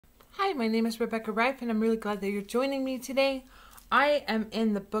Hi, my name is Rebecca Rife, and I'm really glad that you're joining me today. I am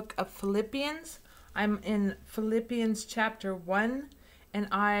in the book of Philippians. I'm in Philippians chapter 1, and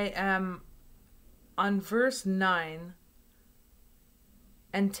I am on verse 9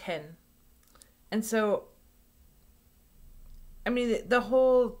 and 10. And so, the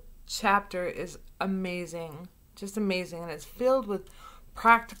whole chapter is amazing, just amazing, and it's filled with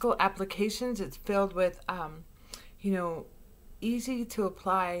practical applications. It's filled with, easy to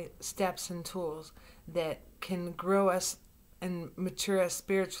apply steps and tools that can grow us and mature us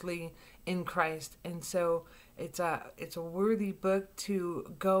spiritually in Christ. And so it's a worthy book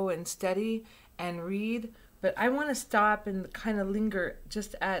to go and study and read. But I want to stop and kind of linger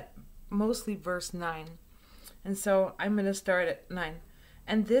just at mostly verse 9. And so I'm going to start at 9.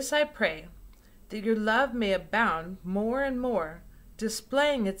 And this I pray, that your love may abound more and more,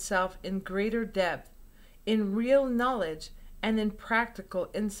 displaying itself in greater depth, in real knowledge and in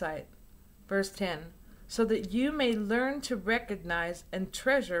practical insight. Verse 10, so that you may learn to recognize and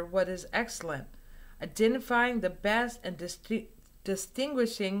treasure what is excellent, identifying the best and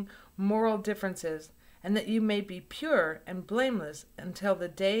distinguishing moral differences, and that you may be pure and blameless until the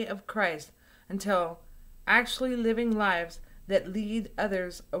day of Christ, until actually living lives that lead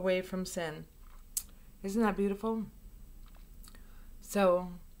others away from sin. Isn't that beautiful?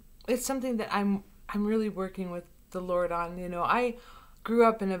 So it's something that I'm really working with the Lord on. I grew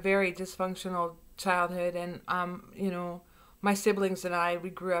up in a very dysfunctional childhood, and my siblings and we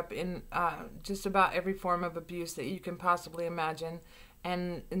grew up in just about every form of abuse that you can possibly imagine,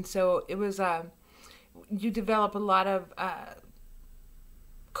 and so it was you develop a lot of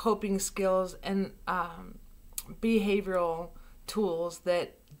coping skills and behavioral tools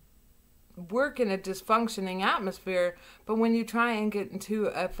that work in a dysfunctioning atmosphere, but when you try and get into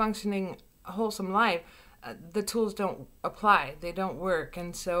a functioning, wholesome life, the tools don't apply, they don't work,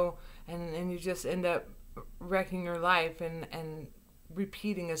 and so and you just end up wrecking your life and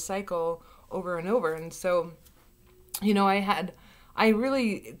repeating a cycle over and over. And so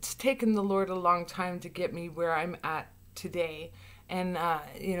it's taken the Lord a long time to get me where I'm at today, and a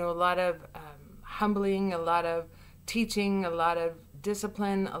lot of humbling, a lot of teaching, a lot of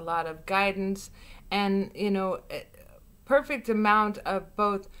discipline, a lot of guidance, and a perfect amount of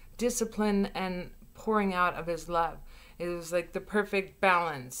both discipline and pouring out of his love. It was like the perfect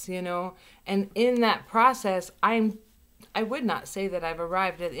balance, and in that process, I would not say that I've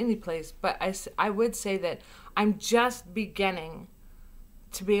arrived at any place, but I would say that I'm just beginning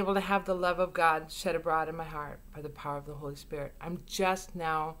to be able to have the love of God shed abroad in my heart by the power of the Holy Spirit. I'm just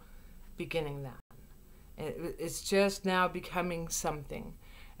now beginning that. It's just now becoming something.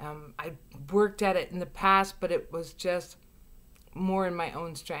 I worked at it in the past, but it was just more in my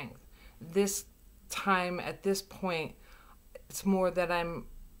own strength. This time, at this point, it's more that I'm,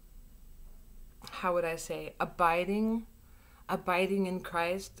 how would I say, abiding in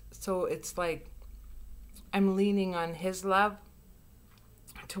Christ. So it's like I'm leaning on his love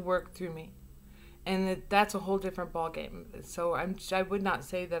to work through me, and that's a whole different ballgame. So I would not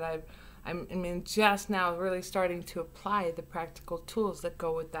say that I'm just now really starting to apply the practical tools that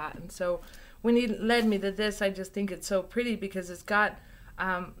go with that. And so when he led me to this, I just think it's so pretty because it's got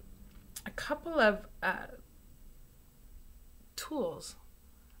a couple of tools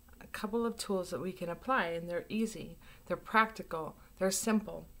that we can apply, and they're easy, they're practical, they're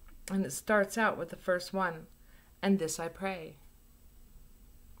simple. And it starts out with the first one, and this I pray.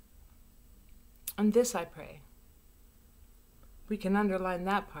 And this I pray. We can underline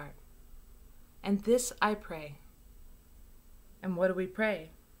that part. And this I pray. And what do we pray?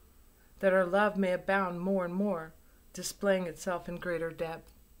 That our love may abound more and more, displaying itself in greater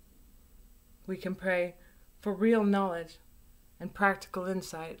depth. We can pray for real knowledge and practical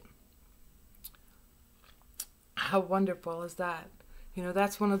insight. How wonderful is that?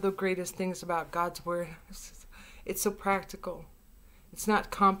 That's one of the greatest things about God's Word. It's so practical. It's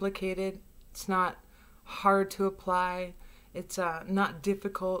not complicated. It's not hard to apply. It's not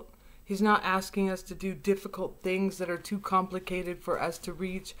difficult. He's not asking us to do difficult things that are too complicated for us to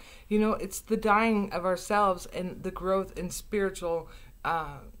reach. It's the dying of ourselves and the growth in spiritual,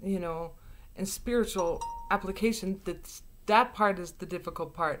 and spiritual application. That part is the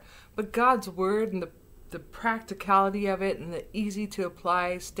difficult part. But God's Word and the practicality of it and the easy to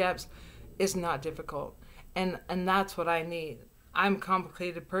apply steps is not difficult. And that's what I need. I'm a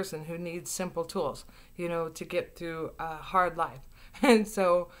complicated person who needs simple tools, to get through a hard life. And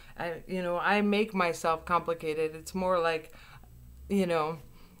so, I make myself complicated. It's more like,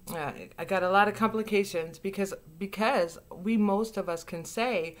 I got a lot of complications because most of us can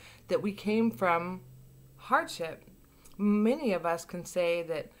say that we came from hardship. Many of us can say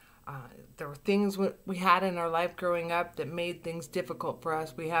that there were things we had in our life growing up that made things difficult for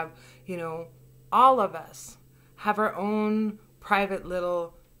us. We have, all of us have our own private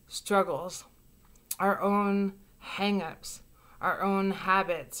little struggles, our own hang-ups, our own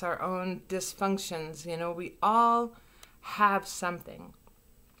habits, our own dysfunctions. We all have something,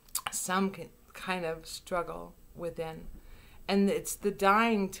 some kind of struggle within. And it's the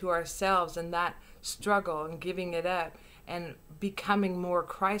dying to ourselves and that struggle and giving it up and becoming more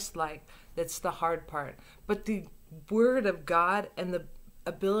Christ-like that's the hard part. But the Word of God and the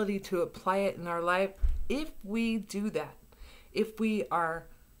ability to apply it in our life, if we do that, if we are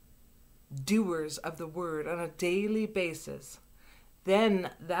doers of the Word on a daily basis, then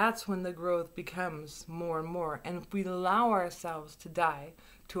that's when the growth becomes more and more. And if we allow ourselves to die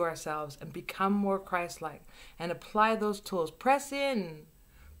to ourselves and become more Christ-like and apply those tools, press in,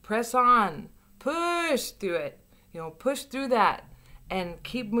 press on, push through it, push through that and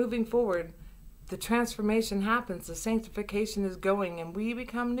keep moving forward, the transformation happens, the sanctification is going, and we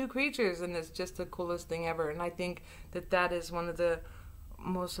become new creatures, and it's just the coolest thing ever. And I think that is one of the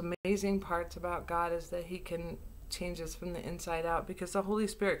most amazing parts about God, is that He can change us from the inside out, because the Holy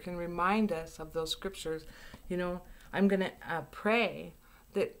Spirit can remind us of those scriptures. I'm going to pray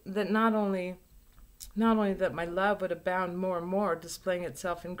that not only that my love would abound more and more, displaying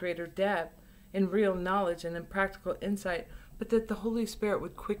itself in greater depth, in real knowledge and in practical insight, but that the Holy Spirit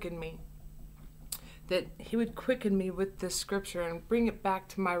would quicken me, that He would quicken me with this scripture and bring it back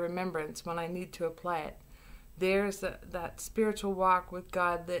to my remembrance when I need to apply it. There's that spiritual walk with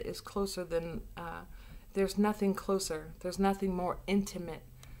God that is closer than, there's nothing closer, there's nothing more intimate.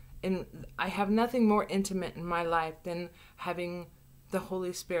 And I have nothing more intimate in my life than having the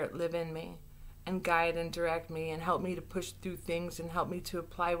Holy Spirit live in me and guide and direct me and help me to push through things and help me to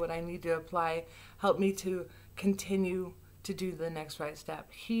apply what I need to apply, help me to continue to do the next right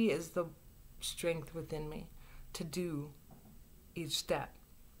step. He is the strength within me to do each step.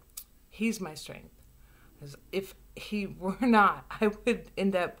 He's my strength. If He were not, I would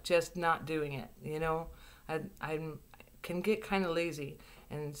end up just not doing it. I can get kind of lazy,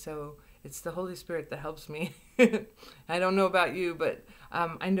 and so it's the Holy Spirit that helps me. I don't know about you, but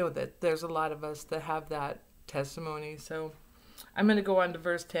I know that there's a lot of us that have that testimony. So I'm going to go on to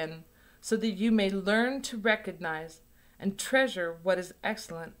verse 10. So that you may learn to recognize and treasure what is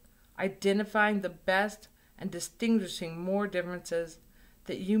excellent, identifying the best and distinguishing more differences,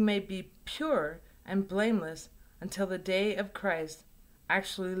 that you may be pure and blameless until the day of Christ,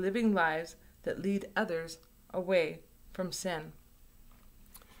 actually living lives that lead others away from sin.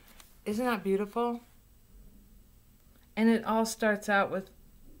 Isn't that beautiful? And it all starts out with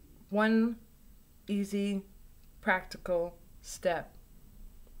one easy, practical step.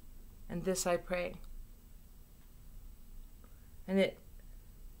 And this I pray. And it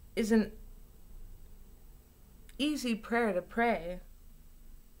is an easy prayer to pray,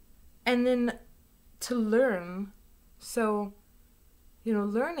 and then to learn. So,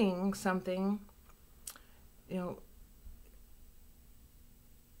 learning something,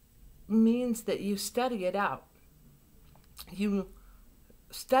 means that you study it out. You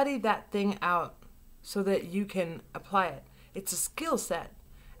study that thing out so that you can apply it. It's a skill set,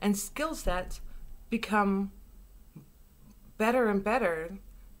 and skill sets become better and better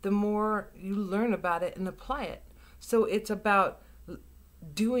the more you learn about it and apply it. So it's about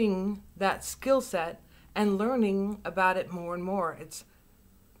doing that skill set and learning about it more and more. It's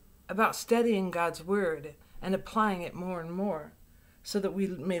about studying God's Word and applying it more and more so that we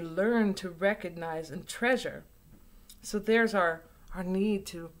may learn to recognize and treasure. So there's our need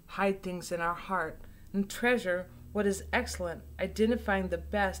to hide things in our heart and treasure what is excellent, identifying the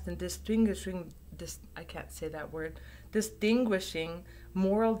best and distinguishing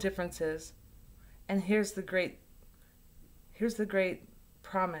moral differences. And here's the great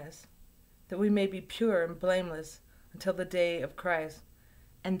promise, that we may be pure and blameless until the day of Christ,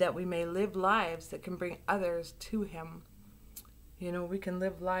 and that we may live lives that can bring others to Him. We can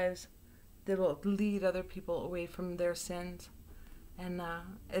live lives that will lead other people away from their sins. And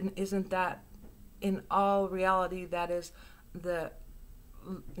isn't that, in all reality, that is the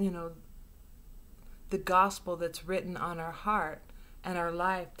gospel that's written on our heart and our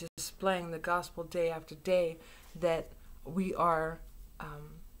life, displaying the gospel day after day, that we are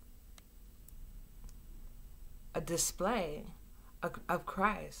a display of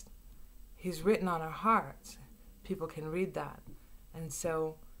Christ. He's written on our hearts. People can read that. And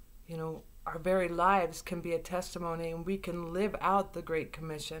so, our very lives can be a testimony, and we can live out the Great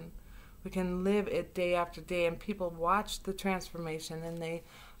Commission. We can live it day after day, and people watch the transformation, and they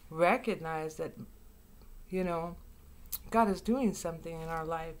recognize that, God is doing something in our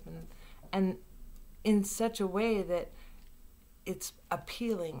life, and in such a way that it's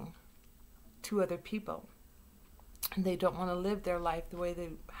appealing to other people. And they don't want to live their life the way they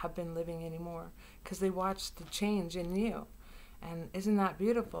have been living anymore because they watch the change in you. And isn't that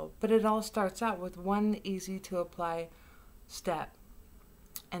beautiful? But it all starts out with one easy to apply step.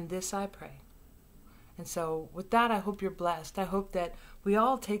 And this I pray. And so with that, I hope you're blessed. I hope that we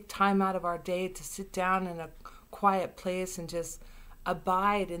all take time out of our day to sit down in a quiet place and just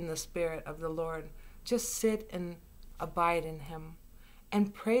abide in the Spirit of the Lord. Just sit and abide in Him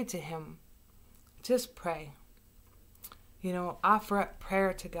and pray to Him. Just pray. Offer up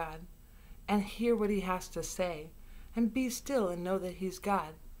prayer to God and hear what He has to say, and be still and know that He's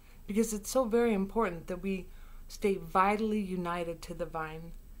God, because it's so very important that we stay vitally united to the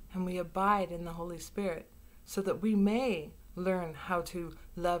vine and we abide in the Holy Spirit so that we may learn how to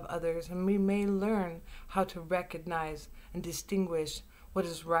love others, and we may learn how to recognize and distinguish what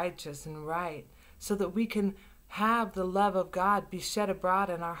is righteous and right, so that we can have the love of God be shed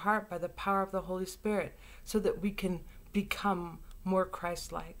abroad in our heart by the power of the Holy Spirit, so that we can become more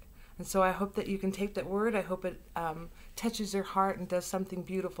Christ-like. And so I hope that you can take that word. I hope it touches your heart and does something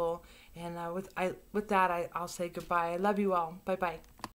beautiful. And with that, I'll say goodbye. I love you all. Bye-bye.